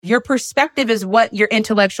Your perspective is what your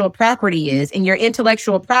intellectual property is, and your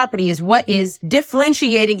intellectual property is what is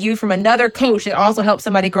differentiating you from another coach that also helps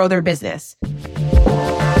somebody grow their business. I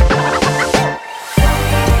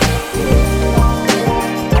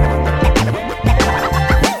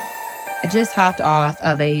just hopped off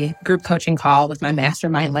of a group coaching call with my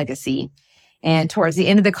Mastermind Legacy. And towards the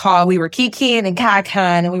end of the call, we were kikiing and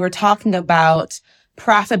kakan, and we were talking about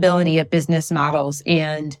profitability of business models.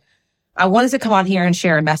 And I wanted to come on here and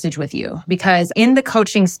share a message with you, because in the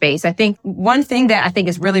coaching space, I think one thing that I think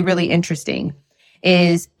is really, really interesting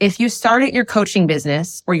is if you started your coaching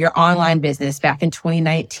business or your online business back in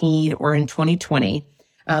 2019 or in 2020,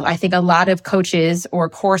 I think a lot of coaches or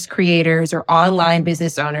course creators or online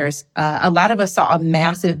business owners, a lot of us saw a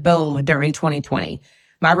massive boom during 2020.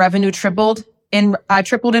 My revenue tripled, and I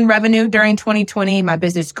tripled in revenue during 2020. My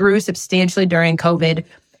business grew substantially during COVID.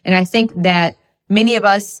 And I think that many of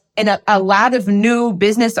us and a lot of new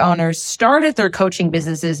business owners started their coaching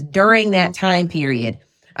businesses during that time period,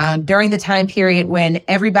 during the time period when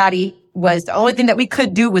everybody was, the only thing that we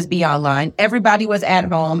could do was be online. Everybody was at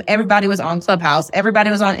home. Everybody was on Clubhouse. Everybody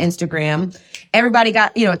was on Instagram. Everybody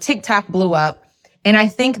got, TikTok blew up. And I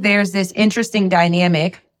think there's this interesting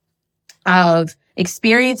dynamic of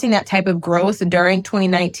experiencing that type of growth during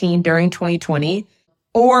 2019, during 2020,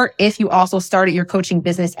 or if you also started your coaching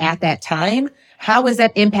business at that time, how is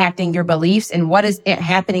that impacting your beliefs and what is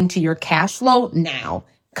happening to your cash flow now,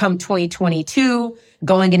 come 2022,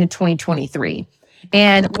 going into 2023?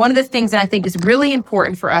 And one of the things that I think is really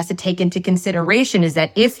important for us to take into consideration is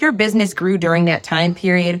that if your business grew during that time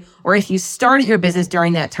period, or if you started your business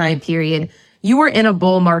during that time period, you were in a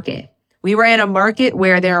bull market. We were in a market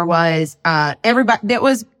where there was I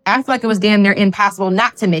feel like it was damn near impossible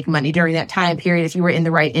not to make money during that time period if you were in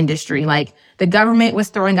the right industry. Like, the government was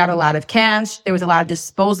throwing out a lot of cash. There was a lot of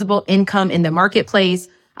disposable income in the marketplace.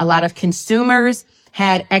 A lot of consumers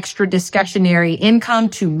had extra discretionary income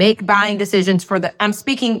to make buying decisions I'm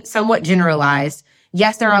speaking somewhat generalized.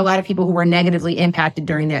 Yes, there are a lot of people who were negatively impacted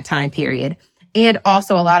during that time period. And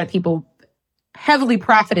also a lot of people heavily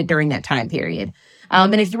profited during that time period.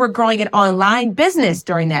 And if you were growing an online business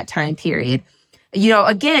during that time period,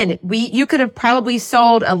 again, you could have probably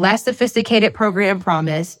sold a less sophisticated program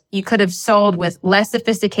promise. You could have sold with less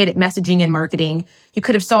sophisticated messaging and marketing. You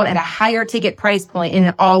could have sold at a higher ticket price point, and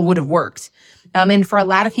it all would have worked. And for a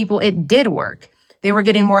lot of people, it did work. They were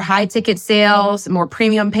getting more high ticket sales, more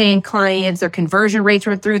premium paying clients. Their conversion rates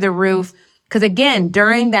were through the roof. Because again,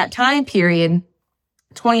 during that time period,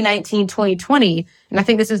 2019, 2020, and I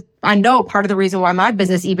think I know part of the reason why my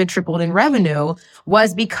business even tripled in revenue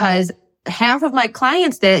was because half of my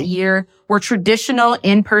clients that year were traditional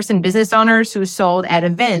in-person business owners who sold at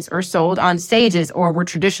events or sold on stages or were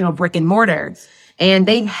traditional brick and mortar. And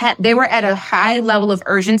they were at a high level of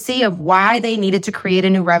urgency of why they needed to create a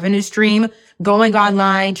new revenue stream, going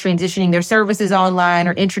online, transitioning their services online,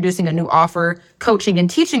 or introducing a new offer, coaching and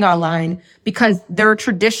teaching online, because their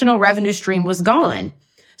traditional revenue stream was gone.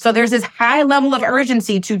 So there's this high level of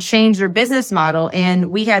urgency to change their business model. And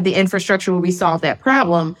we had the infrastructure where we solved that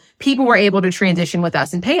problem. People were able to transition with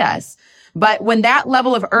us and pay us. But when that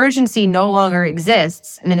level of urgency no longer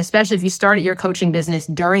exists, and then especially if you started your coaching business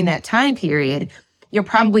during that time period, you're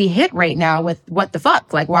probably hit right now with what the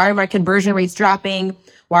fuck? Like, why are my conversion rates dropping?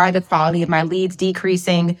 Why are the quality of my leads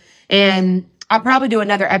decreasing? And I'll probably do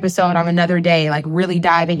another episode on another day, like really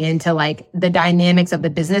diving into like the dynamics of the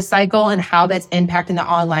business cycle and how that's impacting the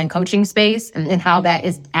online coaching space and how that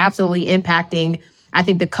is absolutely impacting, I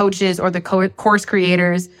think, the coaches or the course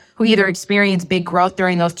creators who either experienced big growth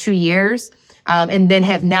during those 2 years and then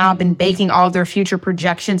have now been baking all of their future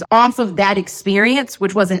projections off of that experience,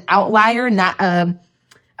 which was an outlier, not a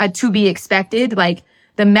to be expected. Like,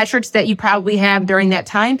 the metrics that you probably have during that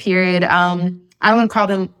time period, I don't want to call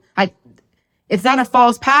them, it's not a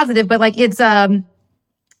false positive, but like it's that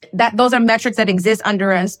those are metrics that exist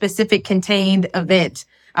under a specific contained event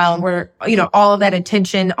where all of that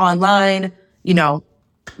attention online,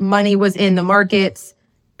 money was in the markets,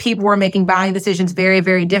 people were making buying decisions very,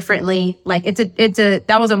 very differently. Like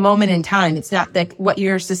that was a moment in time. It's not like what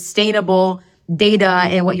your sustainable data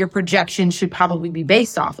and what your projections should probably be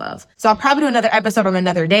based off of. So I'll probably do another episode on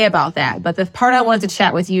another day about that. But the part I wanted to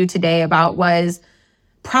chat with you today about was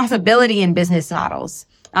profitability in business models.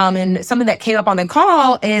 And something that came up on the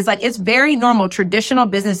call is like, it's very normal. Traditional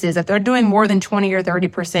businesses, if they're doing more than 20 or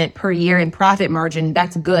 30% per year in profit margin,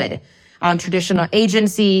 that's good. Traditional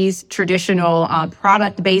agencies, traditional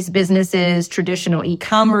product-based businesses, traditional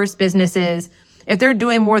e-commerce businesses, if they're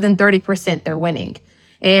doing more than 30%, they're winning.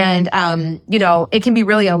 And, it can be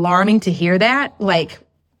really alarming to hear that. Like,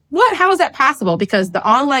 what? How is that possible? Because the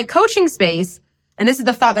online coaching space, and this is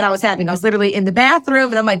the thought that I was having. I was literally in the bathroom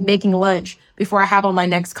and I'm like making lunch before I have on my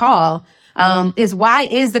next call, is why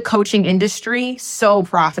is the coaching industry so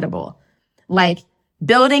profitable? Like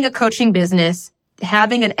building a coaching business,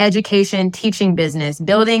 having an education teaching business,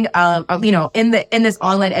 building, in this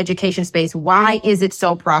online education space, why is it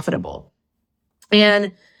so profitable?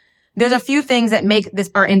 And there's a few things that make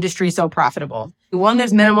our industry so profitable. One,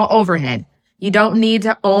 there's minimal overhead. You don't need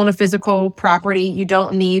to own a physical property. You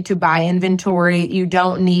don't need to buy inventory. You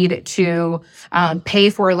don't need to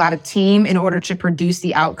pay for a lot of team in order to produce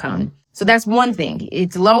the outcome. So that's one thing.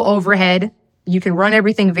 It's low overhead. You can run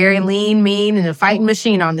everything very lean, mean, and a fighting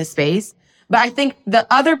machine on this space. But I think the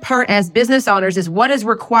other part as business owners is what is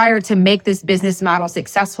required to make this business model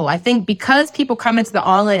successful. I think because people come into the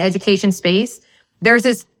online education space, there's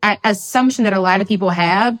this assumption that a lot of people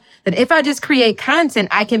have that if I just create content,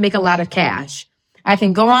 I can make a lot of cash. I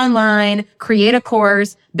can go online, create a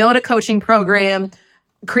course, build a coaching program,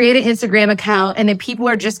 create an Instagram account, and then people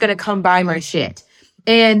are just going to come buy my shit.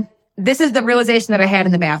 And this is the realization that I had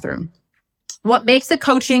in the bathroom. What makes the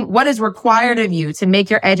coaching, what is required of you to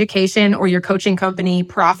make your education or your coaching company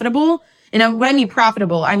profitable? And when I mean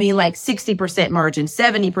profitable, I mean like 60% margins,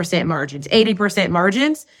 70% margins, 80%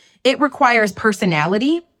 margins. It requires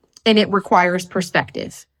personality and it requires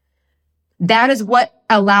perspective. That is what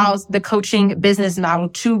allows the coaching business model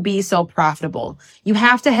to be so profitable. You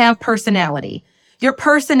have to have personality. Your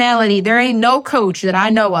personality, there ain't no coach that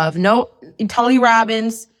I know of, no Tony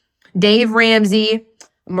Robbins, Dave Ramsey,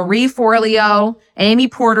 Marie Forleo, Amy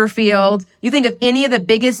Porterfield. You think of any of the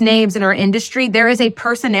biggest names in our industry, there is a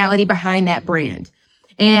personality behind that brand.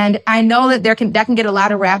 And I know that that can get a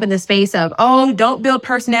lot of rap in the space of, oh, don't build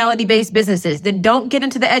personality-based businesses. Then don't get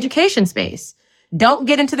into the education space. Don't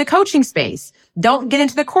get into the coaching space. Don't get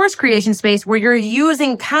into the course creation space where you're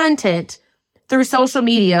using content through social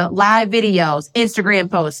media, live videos,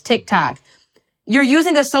 Instagram posts, TikTok. You're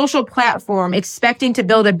using a social platform expecting to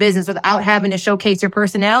build a business without having to showcase your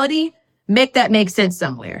personality. Make that make sense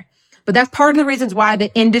somewhere. But that's part of the reasons why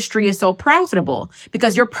the industry is so profitable,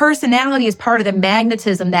 because your personality is part of the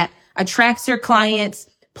magnetism that attracts your clients,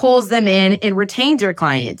 pulls them in, and retains your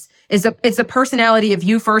clients. It's a personality of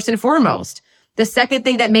you first and foremost. The second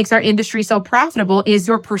thing that makes our industry so profitable is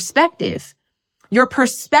your perspective. Your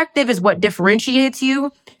perspective is what differentiates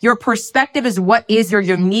you. Your perspective is what is your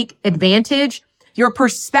unique advantage. Your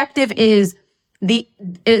perspective is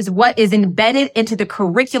what is embedded into the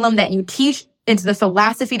curriculum that you teach, into the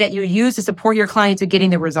philosophy that you use to support your clients with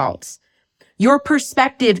getting the results. Your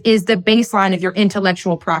perspective is the baseline of your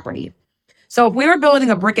intellectual property. So if we were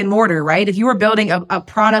building a brick and mortar, right? If you were building a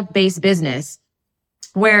product-based business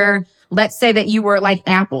where, let's say that you were like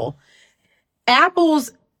Apple's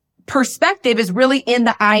perspective is really in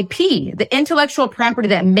the IP, the intellectual property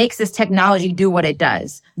that makes this technology do what it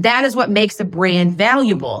does. That is what makes the brand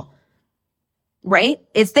valuable, right?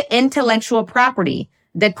 It's the intellectual property.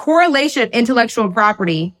 The correlation of intellectual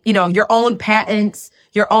property, your own patents,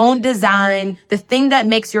 your own design, the thing that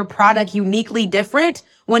makes your product uniquely different.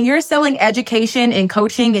 When you're selling education and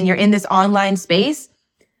coaching and you're in this online space,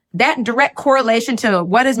 that direct correlation to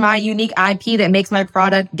what is my unique IP that makes my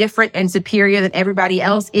product different and superior than everybody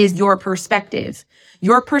else is your perspective.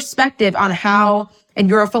 Your perspective on how, and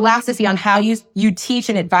your philosophy on how you teach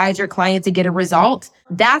and advise your client to get a result.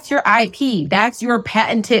 That's your IP. That's your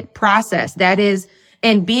patented process. That is,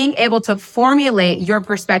 and being able to formulate your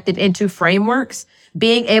perspective into frameworks,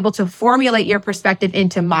 being able to formulate your perspective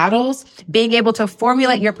into models, being able to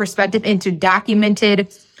formulate your perspective into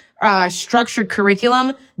documented, structured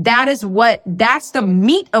curriculum. That's the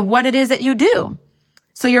meat of what it is that you do.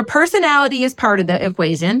 So your personality is part of the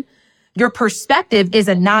equation. Your perspective is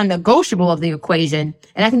a non-negotiable of the equation.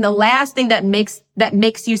 And I think the last thing that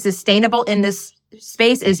makes you sustainable in this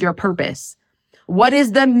space is your purpose. What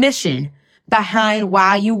is the mission behind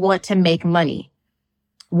why you want to make money?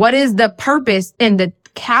 What is the purpose and the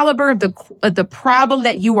caliber of the problem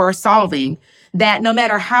that you are solving, that no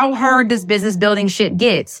matter how hard this business building shit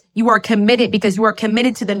gets, you are committed because you are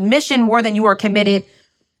committed to the mission more than you are committed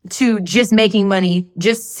to just making money,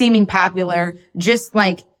 just seeming popular, just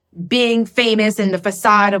like being famous in the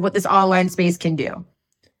facade of what this online space can do.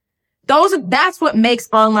 That's what makes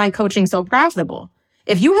online coaching so profitable.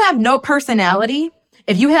 If you have no personality,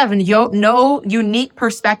 if you have no unique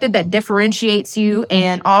perspective that differentiates you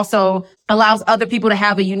and also allows other people to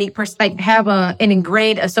have a unique an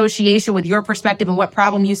ingrained association with your perspective and what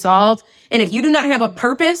problem you solve, and if you do not have a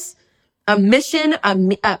purpose, a mission,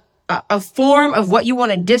 a a form of what you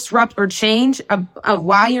want to disrupt or change of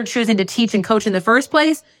why you're choosing to teach and coach in the first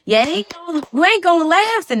place, you ain't gonna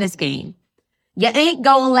last in this game. You ain't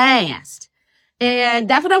gonna last. And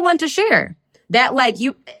that's what I want to share. That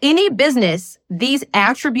any business, these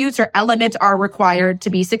attributes or elements are required to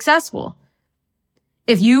be successful.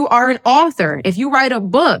 If you are an author, if you write a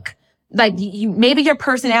book, maybe your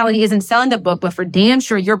personality isn't selling the book, but for damn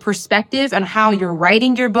sure your perspective on how you're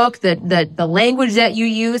writing your book, the language that you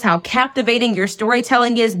use, how captivating your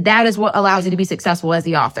storytelling is, that is what allows you to be successful as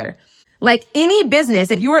the author. Like any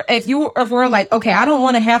business, if we're like, okay, I don't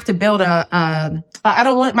want to have to build I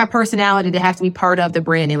don't want my personality to have to be part of the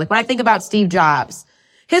branding. Like when I think about Steve Jobs,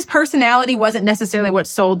 his personality wasn't necessarily what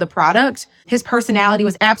sold the product. His personality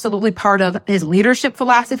was absolutely part of his leadership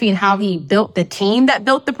philosophy and how he built the team that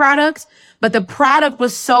built the product. But the product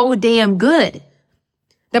was so damn good.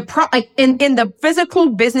 In the physical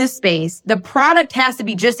business space, the product has to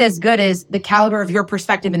be just as good as the caliber of your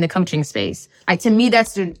perspective in the coaching space. To me,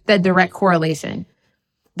 that's the direct correlation.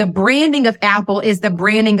 The branding of Apple is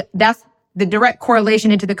that's the direct correlation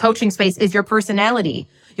into the coaching space is your personality.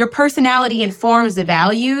 Your personality informs the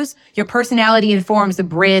values. Your personality informs the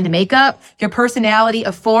brand makeup. Your personality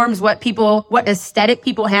informs what aesthetic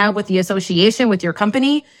people have with the association with your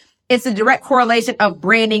company. It's a direct correlation of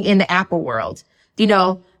branding in the Apple world.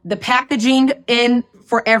 The packaging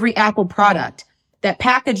for every Apple product, that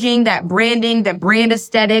packaging, that branding, that brand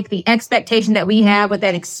aesthetic, the expectation that we have with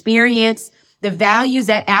that experience, the values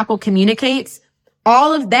that Apple communicates,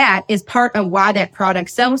 all of that is part of why that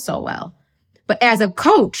product sells so well. But as a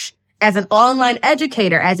coach, as an online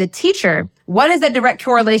educator, as a teacher, what is that direct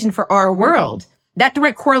correlation for our world? That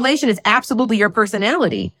direct correlation is absolutely your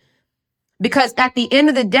personality. Because at the end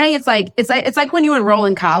of the day, it's like when you enroll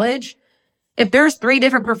in college. If there's 3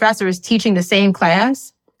 different professors teaching the same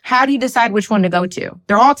class, how do you decide which one to go to?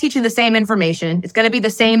 They're all teaching the same information. It's going to be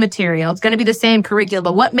the same material. It's going to be the same curriculum.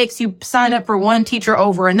 But what makes you sign up for one teacher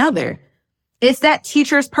over another? It's that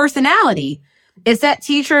teacher's personality. It's that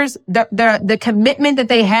teacher's, the commitment that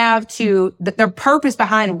they have to their purpose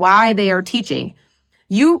behind why they are teaching.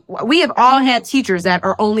 We have all had teachers that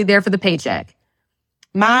are only there for the paycheck.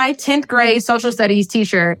 My 10th grade social studies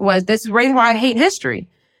teacher this is the reason why I hate history.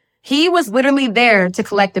 He was literally there to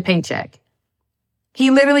collect the paycheck.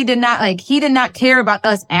 He literally did not care about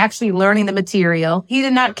us actually learning the material. He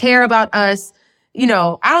did not care about us. I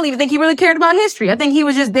don't even think he really cared about history. I think he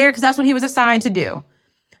was just there because that's what he was assigned to do.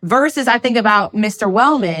 Versus I think about Mr.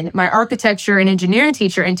 Wellman, my architecture and engineering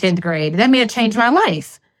teacher in 10th grade. That man changed my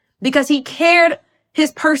life because he cared.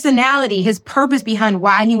 His personality, his purpose behind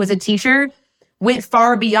why he was a teacher went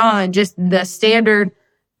far beyond just the standard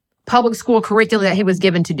public school curriculum that he was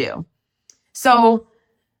given to do. So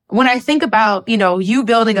when I think about, you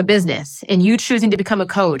building a business and you choosing to become a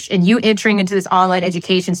coach and you entering into this online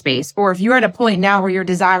education space, or if you're at a point now where you're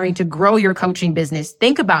desiring to grow your coaching business,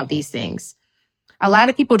 think about these things. A lot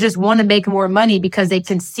of people just want to make more money because they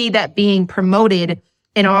can see that being promoted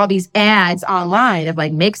in all these ads online of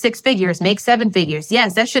make 6 figures, make 7 figures.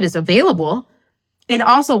 Yes, that shit is available. And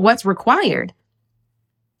also what's required.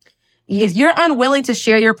 If you're unwilling to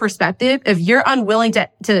share your perspective, if you're unwilling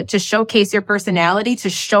to showcase your personality, to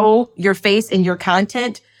show your face in your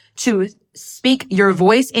content, to speak your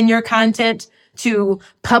voice in your content, to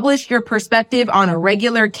publish your perspective on a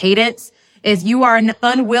regular cadence, if you are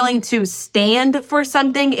unwilling to stand for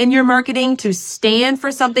something in your marketing, to stand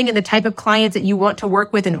for something in the type of clients that you want to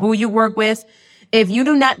work with and who you work with, if you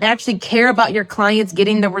do not actually care about your clients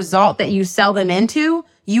getting the result that you sell them into,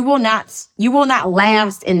 you will not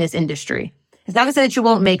last in this industry. It's not to say that you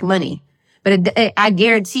won't make money, but I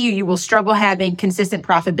guarantee you will struggle having consistent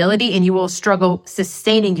profitability and you will struggle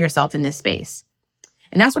sustaining yourself in this space.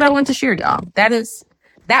 And that's what I want to share, y'all. That was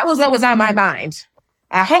what was on my mind.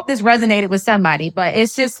 I hope this resonated with somebody, but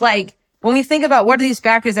it's just when we think about what are these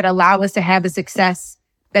factors that allow us to have the success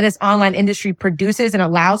that this online industry produces and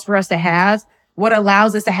allows for us to have, what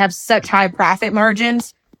allows us to have such high profit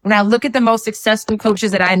margins. When I look at the most successful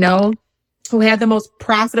coaches that I know, who have the most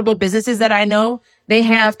profitable businesses that I know, they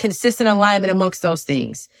have consistent alignment amongst those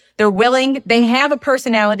things. They have a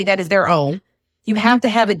personality that is their own. You have to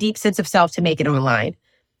have a deep sense of self to make it online.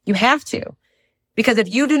 You have to. Because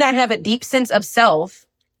if you do not have a deep sense of self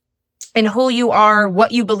and who you are,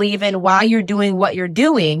 what you believe in, why you're doing what you're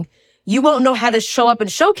doing, you won't know how to show up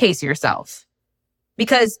and showcase yourself.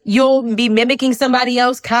 Because you'll be mimicking somebody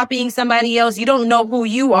else, copying somebody else. You don't know who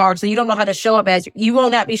you are, so you don't know how to show up you will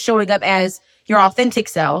not be showing up as your authentic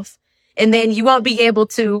self. And then you won't be able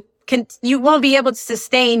to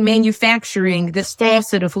sustain manufacturing the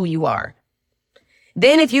facet of who you are.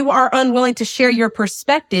 Then if you are unwilling to share your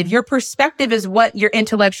perspective is what your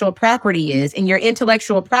intellectual property is. And your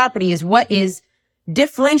intellectual property is what is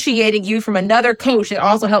differentiating you from another coach that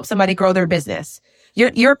also helps somebody grow their business.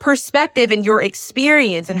 Your perspective and your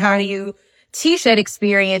experience and how you teach that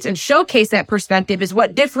experience and showcase that perspective is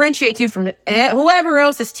what differentiates you from whoever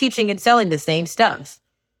else is teaching and selling the same stuff.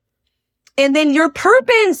 And then your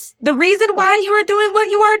purpose, the reason why you are doing what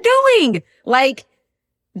you are doing, like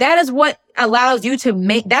that is what allows you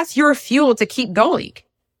to that's your fuel to keep going.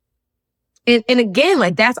 And again,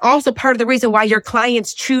 like that's also part of the reason why your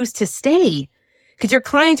clients choose to stay. Because your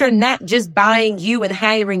clients are not just buying you and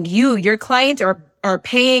hiring you. Your clients are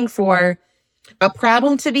paying for a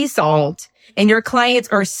problem to be solved. And your clients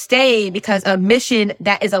are staying because a mission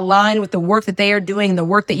that is aligned with the work that they are doing, the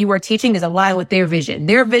work that you are teaching is aligned with their vision.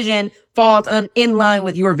 Their vision falls in line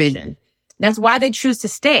with your vision. That's why they choose to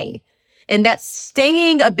stay. And that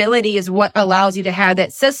staying ability is what allows you to have that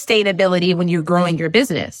sustainability when you're growing your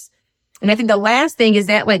business. And I think the last thing is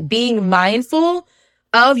that like being mindful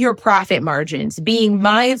of your profit margins, being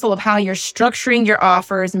mindful of how you're structuring your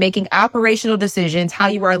offers, making operational decisions, how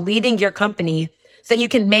you are leading your company so you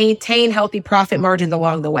can maintain healthy profit margins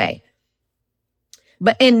along the way.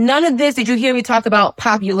 But in none of this did you hear me talk about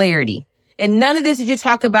popularity. And none of this did you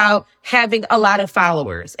talk about having a lot of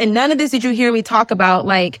followers. And none of this did you hear me talk about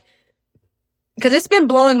like, because it's been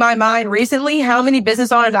blowing my mind recently how many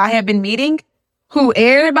business owners I have been meeting who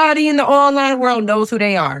everybody in the online world knows who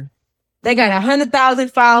they are. They got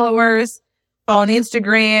 100,000 followers on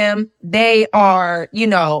Instagram. They are,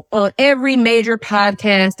 on every major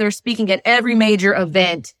podcast. They're speaking at every major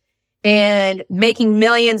event and making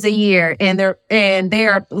millions a year. And they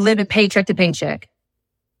are living paycheck to paycheck.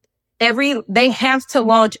 They have to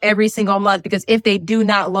launch every single month because if they do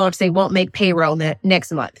not launch, they won't make payroll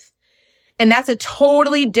next month. And that's a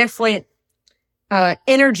totally different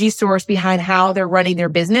energy source behind how they're running their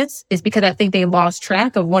business is because I think they lost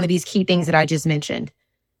track of one of these key things that I just mentioned.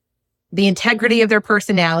 The integrity of their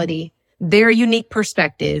personality, their unique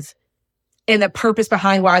perspective, and the purpose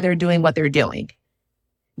behind why they're doing what they're doing.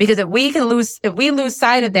 Because if we lose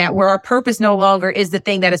sight of that, where our purpose no longer is the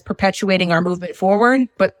thing that is perpetuating our movement forward,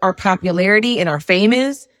 but our popularity and our fame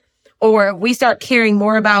is, or if we start caring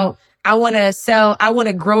more about I want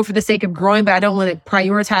to grow for the sake of growing, but I don't want to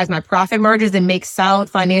prioritize my profit margins and make sound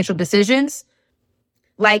financial decisions.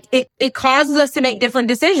 Like it causes us to make different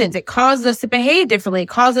decisions. It causes us to behave differently. It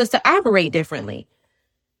causes us to operate differently.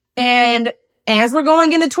 And as we're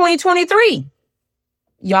going into 2023,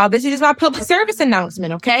 y'all, this is just my public service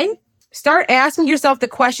announcement, okay? Start asking yourself the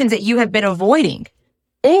questions that you have been avoiding.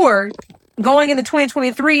 Or going into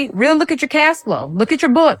 2023, really look at your cash flow. Look at your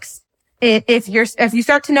books. If you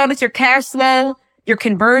start to notice your cash flow, your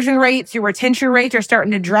conversion rates, your retention rates are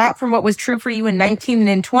starting to drop from what was true for you in 19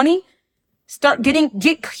 and 20,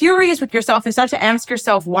 get curious with yourself and start to ask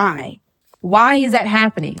yourself why. Why is that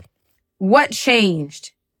happening? What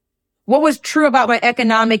changed? What was true about my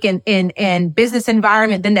economic and business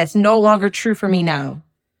environment then that's no longer true for me now?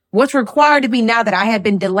 What's required of me now that I have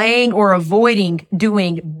been delaying or avoiding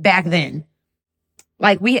doing back then?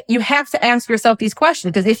 Like you have to ask yourself these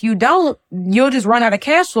questions because if you don't, you'll just run out of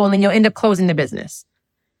cash flow and then you'll end up closing the business.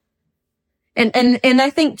 And I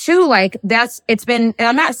think too, like and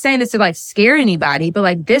I'm not saying this to like scare anybody, but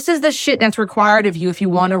like this is the shit that's required of you if you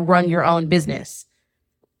want to run your own business.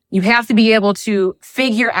 You have to be able to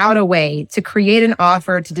figure out a way to create an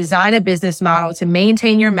offer, to design a business model, to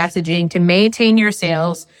maintain your messaging, to maintain your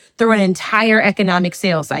sales through an entire economic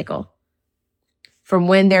sales cycle. From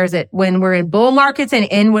when we're in bull markets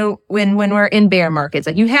and when we're in bear markets.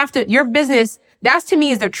 Like your business, that's to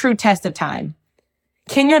me is the true test of time.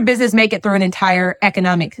 Can your business make it through an entire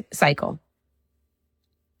economic cycle?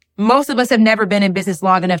 Most of us have never been in business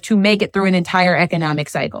long enough to make it through an entire economic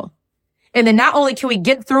cycle. And then not only can we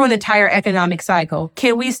get through an entire economic cycle,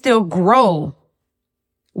 can we still grow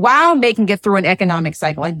while making it through an economic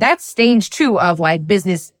cycle? Like that's stage 2 of like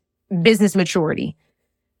business maturity.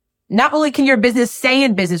 Not only can your business stay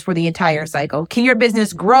in business for the entire cycle, can your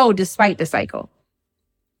business grow despite the cycle?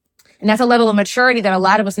 And that's a level of maturity that a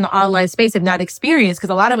lot of us in the online space have not experienced because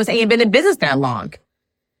a lot of us ain't been in business that long.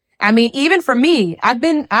 I mean, even for me, I've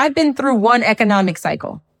been through one economic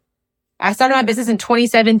cycle. I started my business in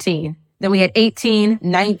 2017. Then we had 18,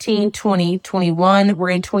 19, 20, 21.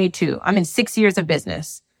 We're in 22. I'm in 6 years of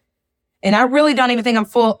business. And I really don't even think I'm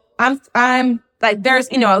full. I'm like, there's,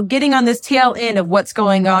 getting on this tail end of what's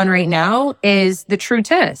going on right now is the true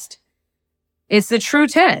test. It's the true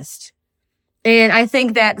test. And I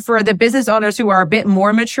think that for the business owners who are a bit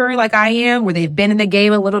more mature like I am, where they've been in the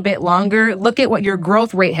game a little bit longer, look at what your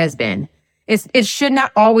growth rate has been. It should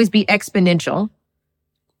not always be exponential.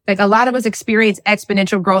 Like a lot of us experience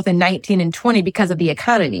exponential growth in 19 and 20 because of the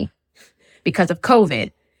economy, because of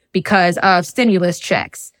COVID, because of stimulus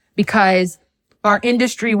checks, because our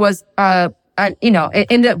industry was, it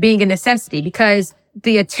ended up being a necessity because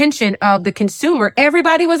the attention of the consumer,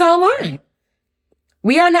 everybody was online.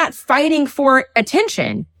 We are not fighting for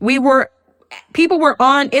attention. People were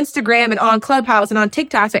on Instagram and on Clubhouse and on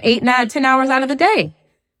TikTok for 8, 9, 10 hours out of the day.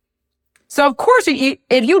 So of course, if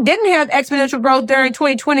you didn't have exponential growth during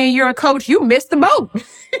 2020 and you're a coach, you missed the boat.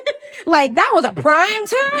 Like that was a prime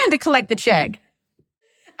time to collect the check.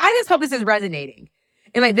 I just hope this is resonating.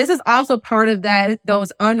 And like, this is also part of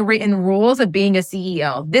those unwritten rules of being a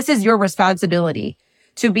CEO. This is your responsibility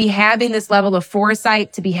to be having this level of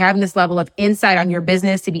foresight, to be having this level of insight on your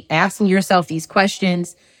business, to be asking yourself these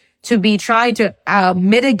questions, to be trying to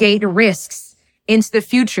mitigate risks into the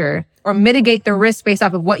future or mitigate the risk based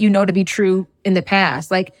off of what you know to be true in the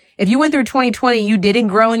past. Like if you went through 2020, you didn't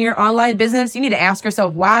grow in your online business, you need to ask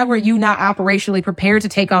yourself, why were you not operationally prepared to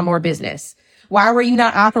take on more business? Why were you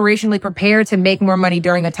not operationally prepared to make more money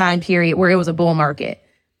during a time period where it was a bull market?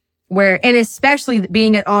 And especially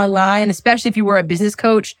being an online, especially if you were a business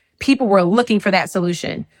coach, people were looking for that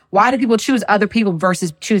solution. Why did people choose other people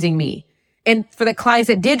versus choosing me? And for the clients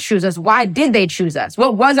that did choose us, why did they choose us?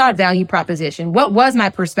 What was our value proposition? What was my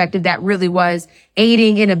perspective that really was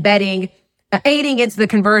aiding into the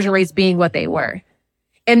conversion rates being what they were?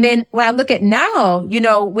 And then when I look at now,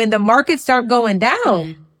 when the markets start going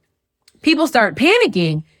down, people start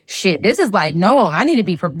panicking. Shit, this is like, no,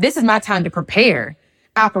 this is my time to prepare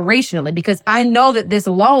operationally because I know that this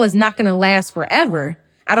lull is not going to last forever.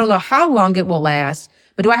 I don't know how long it will last,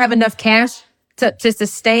 but do I have enough cash to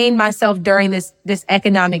sustain myself during this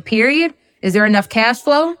economic period? Is there enough cash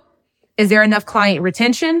flow? Is there enough client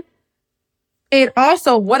retention? And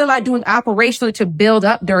also, what am I doing operationally to build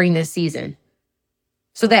up during this season?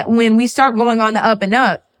 So that when we start going on the up and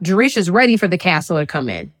up, Jerisha's ready for the castle to come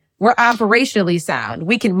in. We're operationally sound.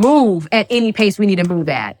 We can move at any pace we need to move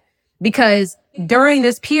at. Because during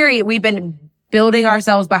this period, we've been building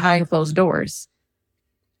ourselves behind closed doors.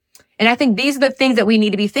 And I think these are the things that we need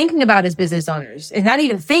to be thinking about as business owners. And not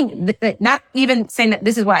even saying that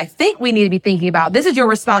this is what I think we need to be thinking about. This is your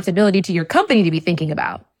responsibility to your company to be thinking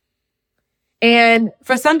about. And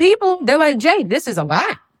for some people, they're like, Jay, this is a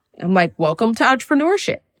lot. I'm like, welcome to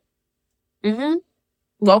entrepreneurship.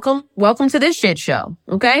 Welcome to this shit show.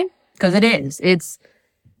 Okay? Because it is. It's,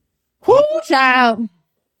 whoo, child.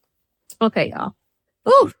 Okay, y'all.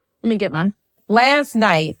 Ooh, let me get mine. Last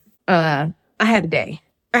night, I had a day.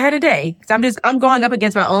 Cause I'm going up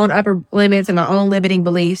against my own upper limits and my own limiting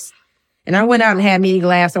beliefs. And I went out and had me a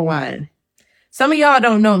glass of wine. Some of y'all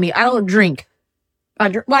don't know me. I don't drink. I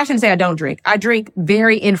shouldn't say I don't drink. I drink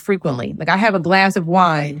very infrequently. Like I have a glass of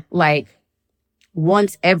wine like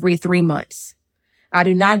once every 3 months. I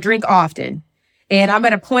do not drink often. And I'm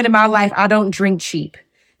at a point in my life, I don't drink cheap.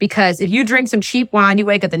 Because if you drink some cheap wine, you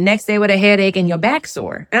wake up the next day with a headache and your back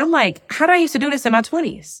sore. And I'm like, how did I used to do this in my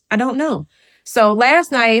 20s? I don't know. So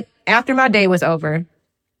last night, after my day was over,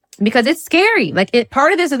 because it's scary.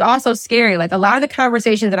 Part of this is also scary. Like a lot of the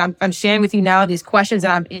conversations that I'm sharing with you now, these questions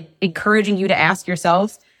that I'm encouraging you to ask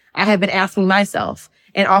yourself, I have been asking myself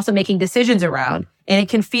and also making decisions around. And it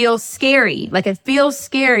can feel scary. Like it feels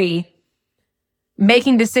scary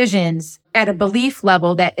making decisions at a belief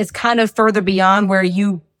level that is kind of further beyond where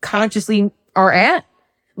you consciously are at.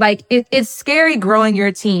 Like it's scary growing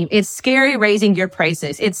your team. It's scary raising your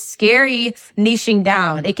prices. It's scary niching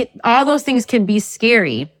down. All those things can be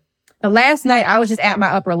scary. But last night I was just at my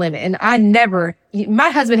upper limit and my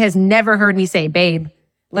husband has never heard me say, babe,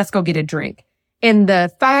 let's go get a drink. In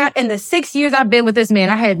the 6 years I've been with this man,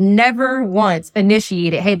 I have never once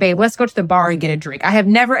initiated, hey babe, let's go to the bar and get a drink. I have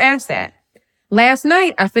never asked that. Last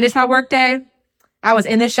night I finished my work day. I was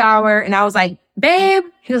in the shower and I was like, babe,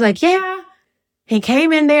 he was like, yeah. He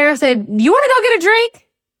came in there, said, you want to go get a drink?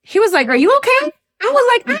 He was like, are you okay? I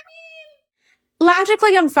was like,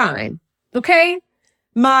 logically, I'm fine. Okay.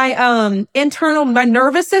 My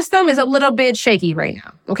nervous system is a little bit shaky right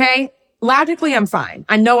now. Okay. Logically, I'm fine.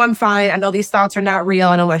 I know I'm fine. I know these thoughts are not real.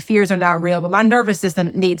 I know my fears are not real, but my nervous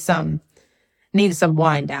system needs some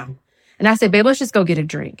wind down. And I said, babe, let's just go get a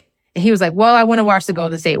drink. And he was like, well, I want to watch the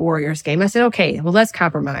Golden State Warriors game. I said, okay, well, let's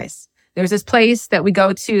compromise. There's this place that we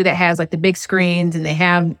go to that has like the big screens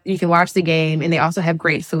and you can watch the game and they also have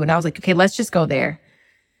great food. And I was like, okay, let's just go there.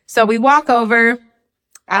 So we walk over.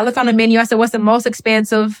 I look on the menu. I said, what's the most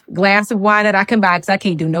expensive glass of wine that I can buy? Because I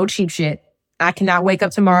can't do no cheap shit. I cannot wake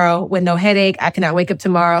up tomorrow with no headache. I cannot wake up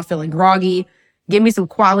tomorrow feeling groggy. Give me some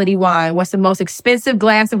quality wine. What's the most expensive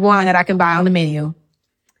glass of wine that I can buy on the menu?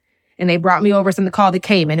 And they brought me over something called the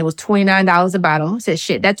Cayman. It was $29 a bottle. I said,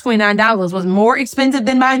 shit, that $29 was more expensive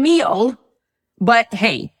than my meal. But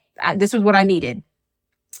hey, this was what I needed.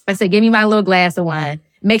 I said, give me my little glass of wine.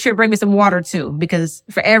 Make sure to bring me some water too, because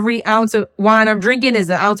for every ounce of wine I'm drinking is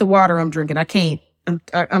an ounce of water I'm drinking. I can't.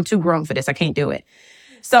 I'm too grown for this. I can't do it.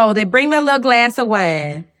 So they bring me a little glass of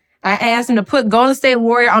wine. I asked them to put Golden State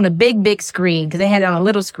Warrior on a big screen because they had it on a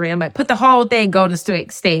little screen. I'm like, put the whole thing Golden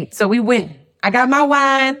State. So we went. I got my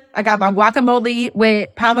wine. I got my guacamole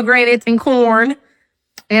with pomegranates and corn.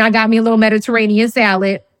 And I got me a little Mediterranean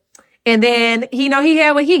salad. And then, he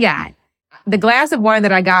had what he got. The glass of wine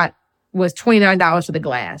that I got was $29 for the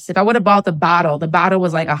glass. If I would have bought the bottle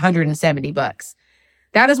was like $170.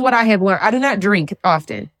 That is what I have learned. I do not drink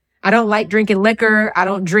often. I don't like drinking liquor. I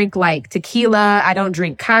don't drink like tequila. I don't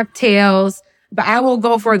drink cocktails, but I will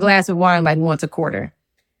go for a glass of wine like once a quarter.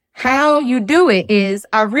 How you do it is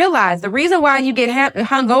I realize the reason why you get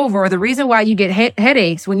hungover or the reason why you get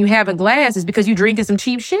headaches when you have a glass is because you're drinking some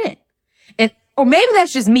cheap shit. Or maybe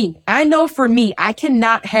that's just me. I know for me, I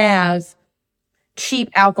cannot have cheap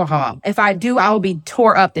alcohol. If I do, I will be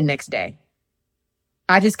tore up the next day.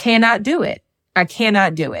 I just cannot do it. I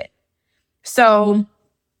cannot do it. So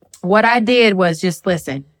what I did was just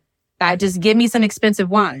listen. I just give me some expensive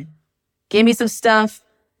wine. Give me some stuff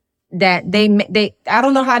that I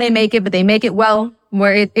don't know how they make it, but they make it well,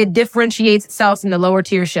 where it differentiates itself in the lower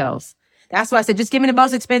tier shelves. That's why I said, just give me the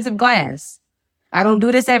most expensive glass. I don't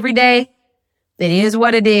do this every day. It is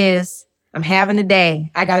what it is. I'm having a day.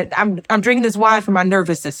 I'm drinking this wine for my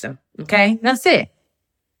nervous system. Okay. That's it.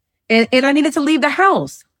 And I needed to leave the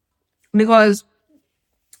house because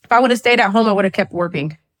if I would have stayed at home, I would have kept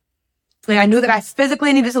working. And I knew that I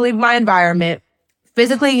physically needed to leave my environment.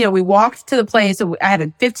 Physically, we walked to the place. So I had a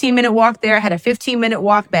 15-minute walk there. I had a 15-minute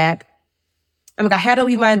walk back. I had to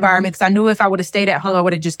leave my environment because I knew if I would have stayed at home, I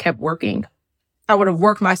would have just kept working. I would have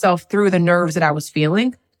worked myself through the nerves that I was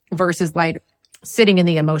feeling versus like sitting in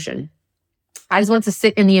the emotion. I just want to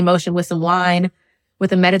sit in the emotion with some wine,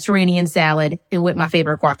 with a Mediterranean salad, and with my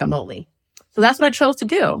favorite guacamole. So that's what I chose to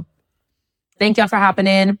do. Thank y'all for hopping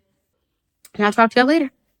in. And I'll talk to y'all later.